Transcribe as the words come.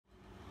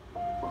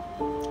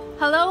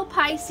Hello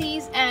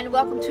Pisces, and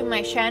welcome to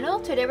my channel.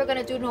 Today we're going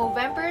to do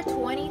November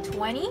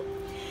 2020,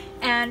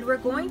 and we're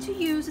going to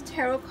use the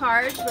tarot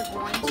cards. We're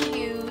going to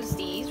use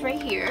these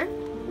right here,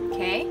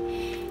 okay?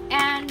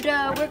 And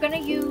we're going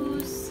to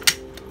use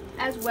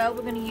as well,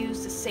 we're going to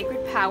use the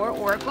Sacred Power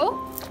Oracle,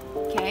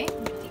 okay?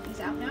 I'm going to take these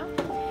out now.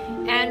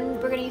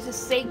 And we're going to use the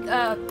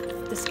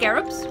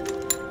scarabs,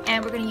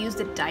 and we're going to use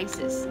the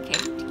dices, okay,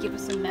 to give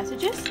us some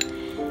messages.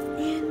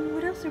 And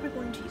what else are we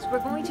going to use? We're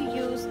going to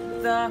use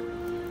the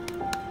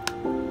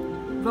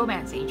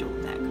Romance Angel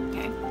deck,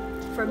 okay,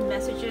 for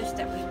messages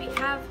that we may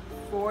have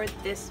for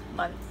this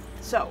month.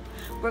 So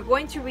we're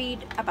going to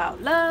read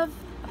about love,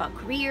 about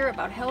career,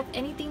 about health,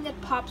 anything that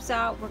pops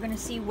out. We're going to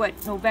see what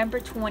November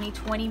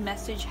 2020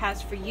 message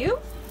has for you.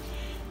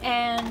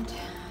 And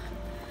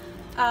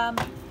I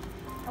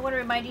want to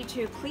remind you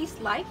to please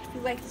like if you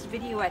like this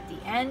video at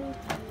the end,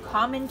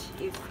 comment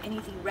if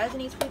anything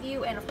resonates with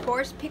you, and of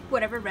course pick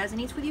whatever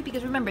resonates with you,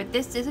 because remember,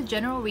 this is a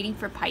general reading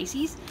for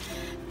Pisces.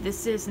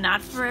 This is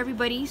not for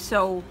everybody,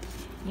 so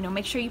you know,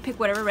 make sure you pick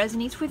whatever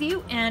resonates with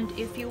you. And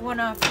if you want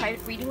a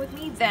private reading with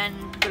me, then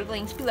go to the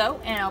links below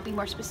and I'll be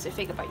more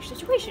specific about your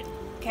situation.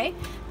 Okay,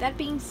 that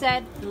being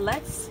said,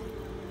 let's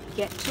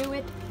get to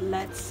it.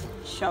 Let's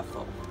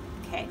shuffle.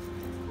 Okay,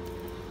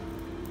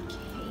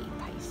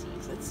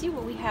 Pisces, let's see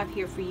what we have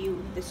here for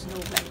you this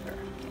November.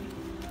 Okay,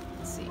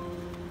 let's see.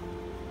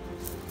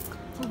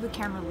 Move the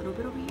camera a little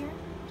bit over here.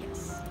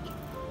 Yes.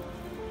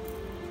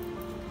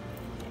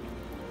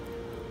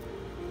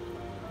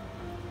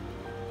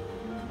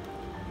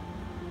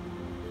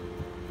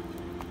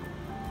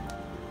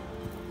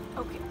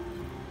 Okay.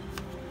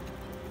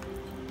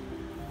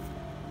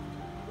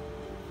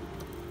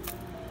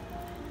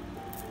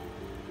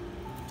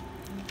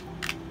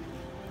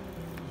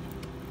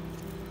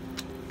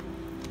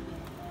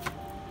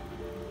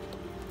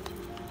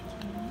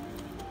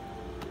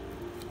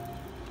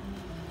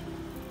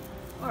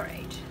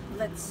 Alright,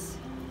 let's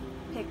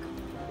pick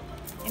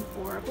an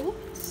oracle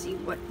to see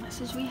what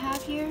message we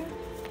have here.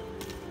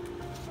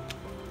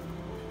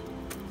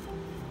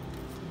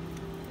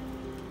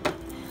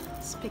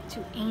 Let's pick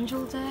two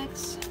angel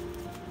decks.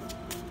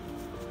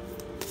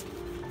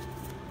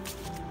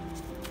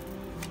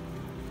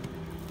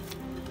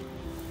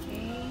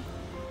 Okay,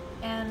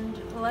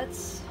 and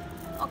let's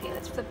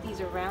flip these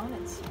around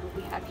and see what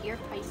we have here,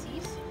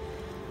 Pisces.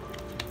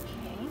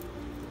 Okay.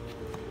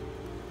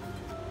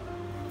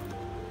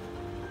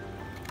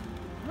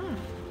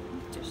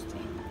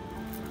 Interesting.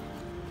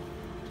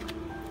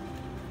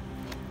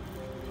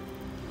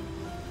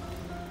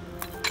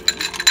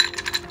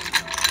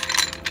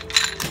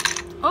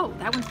 Oh,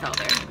 that one fell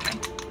there. Okay.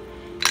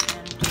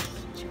 And just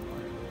two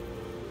more.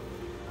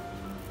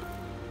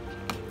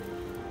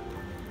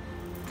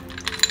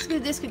 Okay.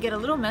 This could get a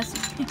little messy.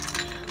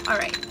 All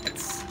right,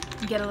 let's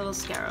get a little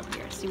scarab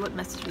here. See what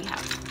message we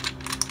have.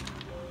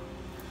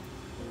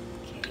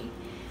 Okay,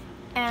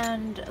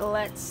 and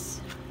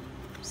let's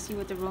see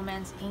what the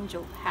Romance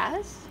Angel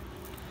has.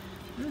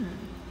 Okay.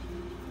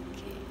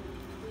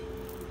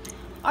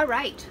 All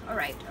right.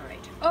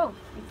 Oh,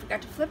 we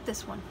forgot to flip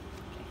this one.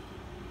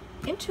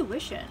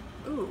 Intuition.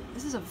 Ooh,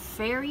 this is a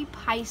very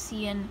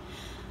Piscean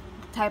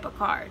type of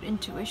card.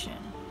 Intuition.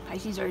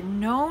 Pisces are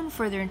known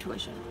for their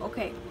intuition.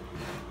 Okay.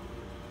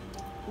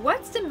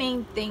 What's the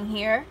main thing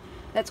here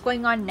that's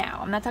going on now?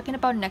 I'm not talking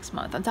about next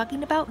month. I'm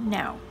talking about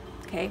now.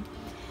 Okay.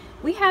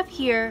 We have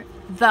here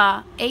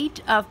the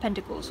Eight of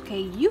Pentacles.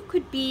 Okay. You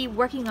could be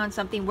working on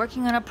something,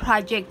 working on a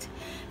project,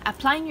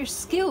 applying your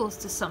skills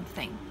to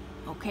something.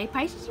 Okay.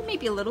 Pisces, you may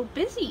be a little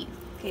busy.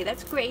 Okay.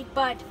 That's great,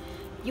 but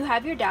you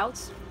have your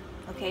doubts.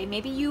 Okay,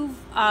 maybe you've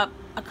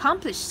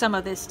accomplished some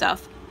of this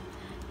stuff,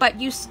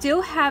 but you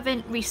still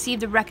haven't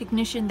received the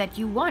recognition that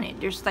you wanted.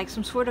 There's like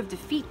some sort of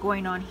defeat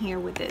going on here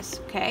with this,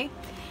 okay,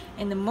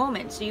 in the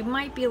moment. So you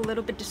might be a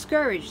little bit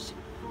discouraged.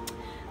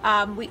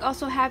 We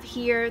also have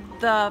here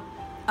the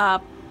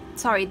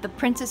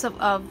Princess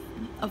of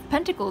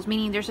Pentacles,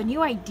 meaning there's a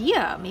new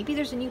idea. Maybe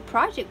there's a new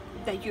project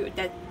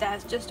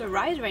that's just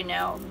arisen right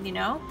now, you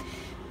know,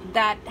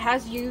 that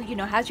has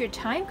has your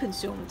time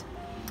consumed.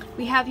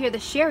 We have here the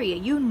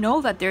Chariot. You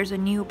know that there's a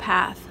new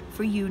path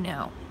for you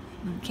now,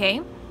 okay?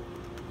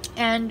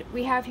 And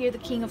we have here the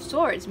King of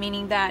Swords,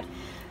 meaning that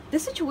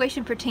this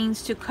situation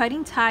pertains to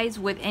cutting ties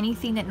with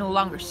anything that no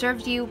longer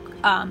serves you,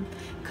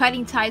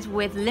 cutting ties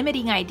with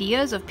limiting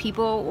ideas of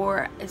people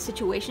or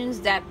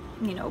situations that,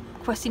 you know,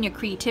 question your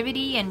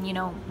creativity and,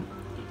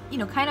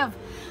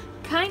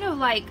 kind of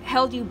like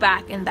held you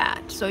back in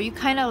that. So you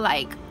kind of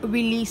like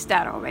released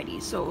that already.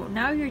 So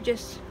now you're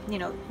just,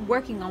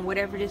 working on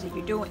whatever it is that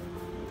you're doing.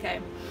 Okay.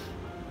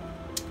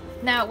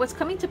 Now, what's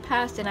coming to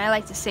pass, and I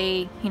like to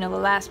say, the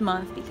last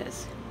month,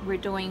 because we're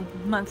doing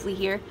monthly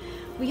here,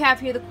 we have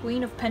here the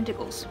Queen of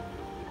Pentacles.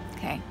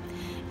 Okay.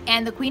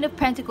 And the Queen of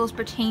Pentacles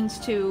pertains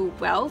to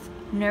wealth,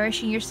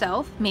 nourishing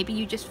yourself. Maybe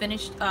you just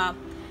finished,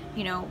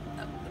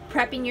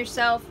 prepping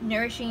yourself,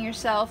 nourishing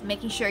yourself,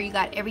 making sure you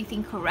got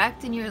everything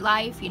correct in your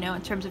life,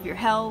 in terms of your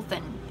health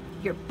and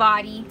your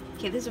body.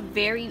 Okay, this is a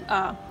very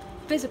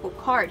physical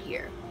card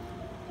here.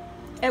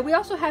 And we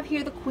also have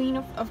here the Queen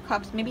of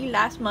Cups. Maybe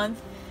last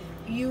month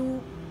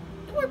you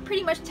were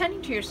pretty much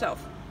tending to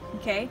yourself,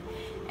 okay?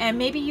 And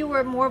maybe you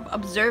were more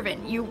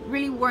observant. You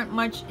really weren't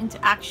much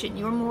into action.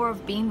 You were more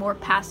of being more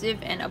passive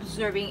and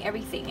observing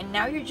everything. And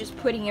now you're just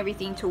putting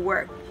everything to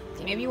work.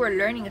 Okay, maybe you were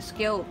learning a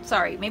skill.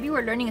 Sorry, maybe you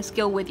were learning a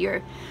skill with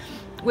your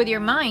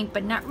mind,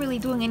 but not really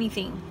doing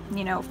anything,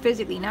 you know,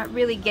 physically, not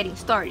really getting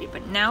started.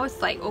 But now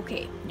it's like,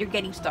 okay, you're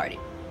getting started.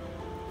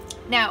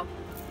 Now,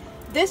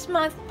 this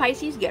month,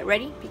 Pisces, get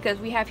ready, because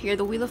we have here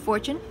the Wheel of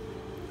Fortune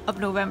of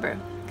November,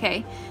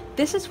 okay?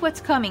 This is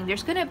what's coming.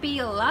 There's going to be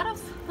a lot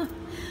of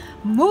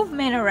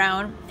movement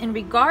around in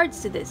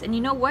regards to this. And you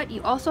know what?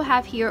 You also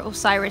have here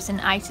Osiris and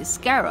Isis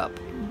Scarab,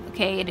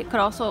 okay? And it could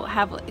also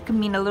have, it could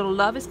mean a little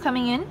love is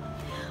coming in.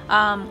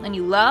 And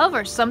you love,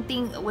 or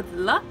something with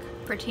luck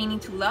pertaining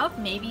to love.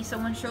 Maybe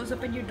someone shows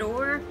up at your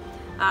door.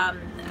 I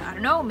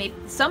don't know, maybe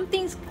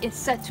something is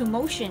set to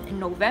motion in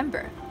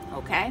November,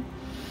 okay?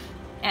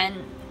 And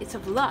it's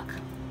of luck.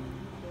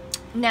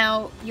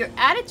 Now, your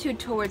attitude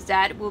towards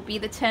that will be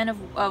the Ten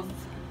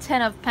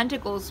of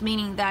Pentacles,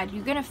 meaning that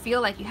you're gonna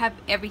feel like you have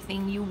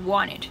everything you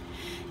wanted.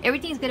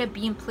 Everything's gonna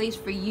be in place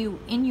for you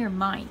in your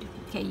mind.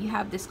 Okay, you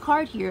have this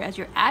card here as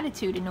your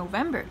attitude in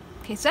November.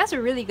 Okay, so that's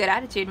a really good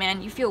attitude,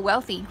 man. You feel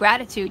wealthy,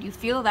 gratitude, you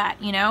feel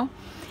that, you know.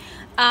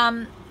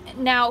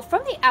 Now,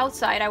 from the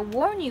outside, I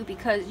warn you,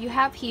 because you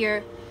have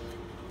here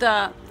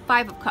the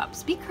Five of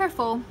Cups. Be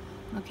careful,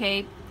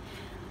 okay,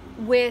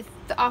 with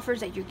the offers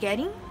that you're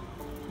getting.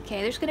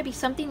 Okay, there's going to be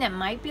something that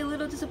might be a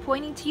little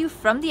disappointing to you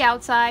from the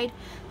outside.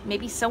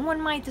 Maybe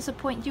someone might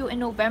disappoint you in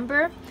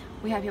November.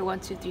 We have here 1,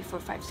 2, 3, 4,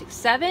 5, 6,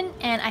 7,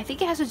 and I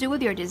think it has to do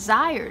with your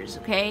desires,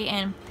 okay?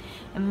 And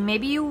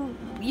maybe you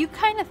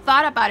kind of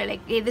thought about it,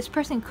 like, hey, this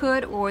person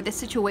could, or this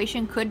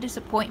situation could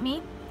disappoint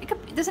me.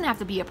 It doesn't have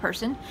to be a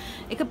person.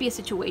 It could be a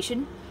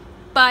situation,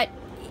 but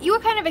you were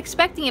kind of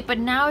expecting it, but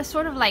now it's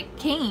sort of like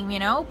came, you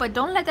know. But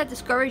don't let that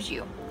discourage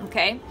you,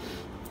 okay?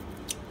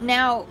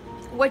 Now,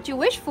 what you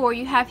wish for,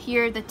 you have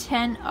here the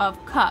Ten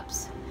of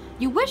Cups.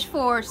 You wish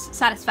for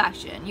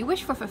satisfaction. You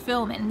wish for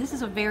fulfillment. And this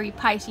is a very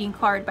Piscean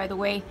card, by the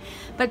way.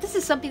 But this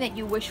is something that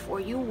you wish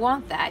for. You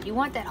want that. You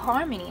want that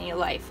harmony in your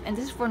life. And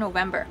this is for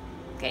November.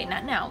 Okay,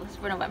 not now. This is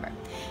for November.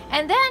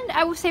 And then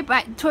I would say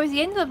towards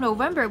the end of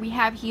November, we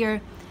have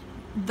here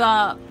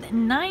the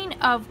Nine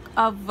of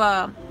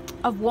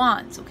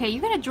Wands. Okay,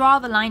 you're going to draw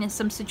the line in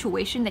some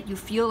situation that you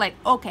feel like,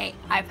 okay,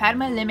 I've had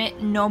my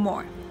limit, no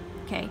more.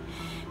 Okay.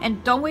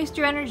 And don't waste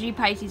your energy,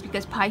 Pisces,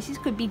 because Pisces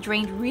could be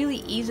drained really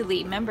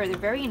easily. Remember, they're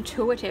very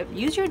intuitive.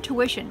 Use your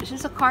intuition. This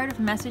is a card of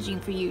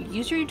messaging for you.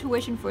 Use your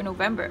intuition for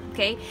November,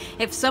 okay?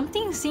 If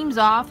something seems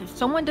off, if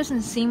someone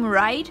doesn't seem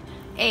right,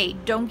 hey,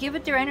 don't give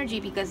it their energy,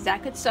 because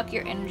that could suck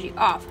your energy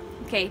off,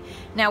 okay?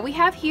 Now, we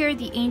have here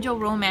the Angel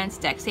Romance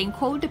deck saying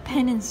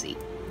codependency,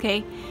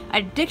 okay?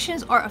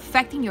 Addictions are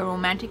affecting your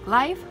romantic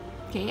life.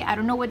 Okay, I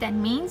don't know what that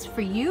means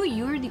for you.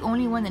 You're the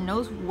only one that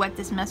knows what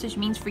this message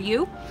means for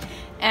you.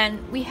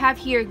 And we have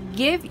here,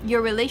 give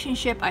your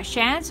relationship a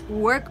chance,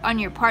 work on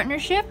your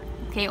partnership.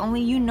 Okay,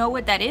 only you know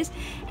what that is.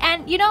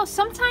 And you know,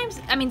 sometimes,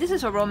 I mean, this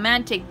is a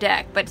romantic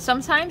deck, but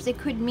sometimes it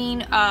could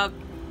mean,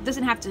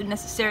 doesn't have to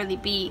necessarily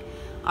be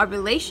a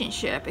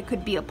relationship. It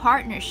could be a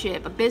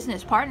partnership, a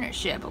business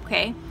partnership,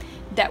 okay,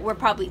 that we're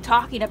probably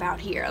talking about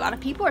here. A lot of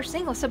people are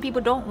single. Some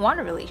people don't want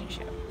a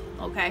relationship,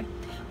 okay?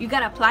 You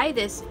got to apply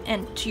this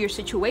to your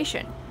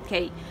situation,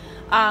 okay?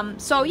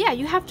 So yeah,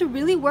 you have to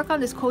really work on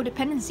this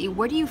codependency.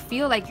 Where do you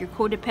feel like you're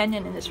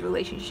codependent in this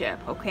relationship,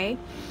 okay?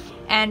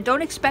 And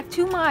don't expect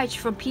too much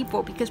from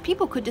people, because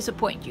people could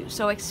disappoint you.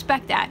 So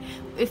expect that.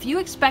 If you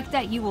expect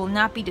that, you will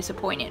not be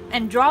disappointed.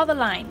 And draw the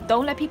line.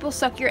 Don't let people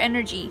suck your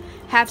energy.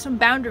 Have some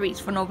boundaries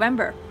for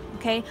November,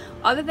 okay?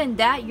 Other than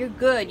that, you're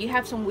good. You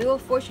have some Wheel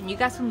of Fortune. You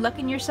got some luck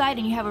in your side,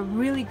 and you have a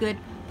really good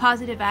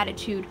positive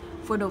attitude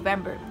for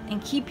November.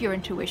 And keep your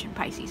intuition,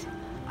 Pisces.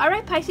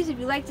 Alright, Pisces, if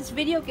you like this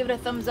video, give it a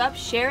thumbs up,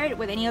 share it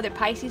with any other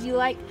Pisces you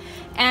like.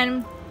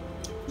 And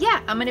yeah,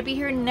 I'm gonna be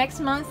here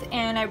next month,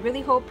 and I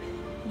really hope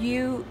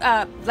you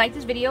like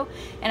this video,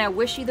 and I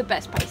wish you the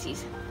best,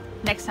 Pisces.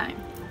 Next time.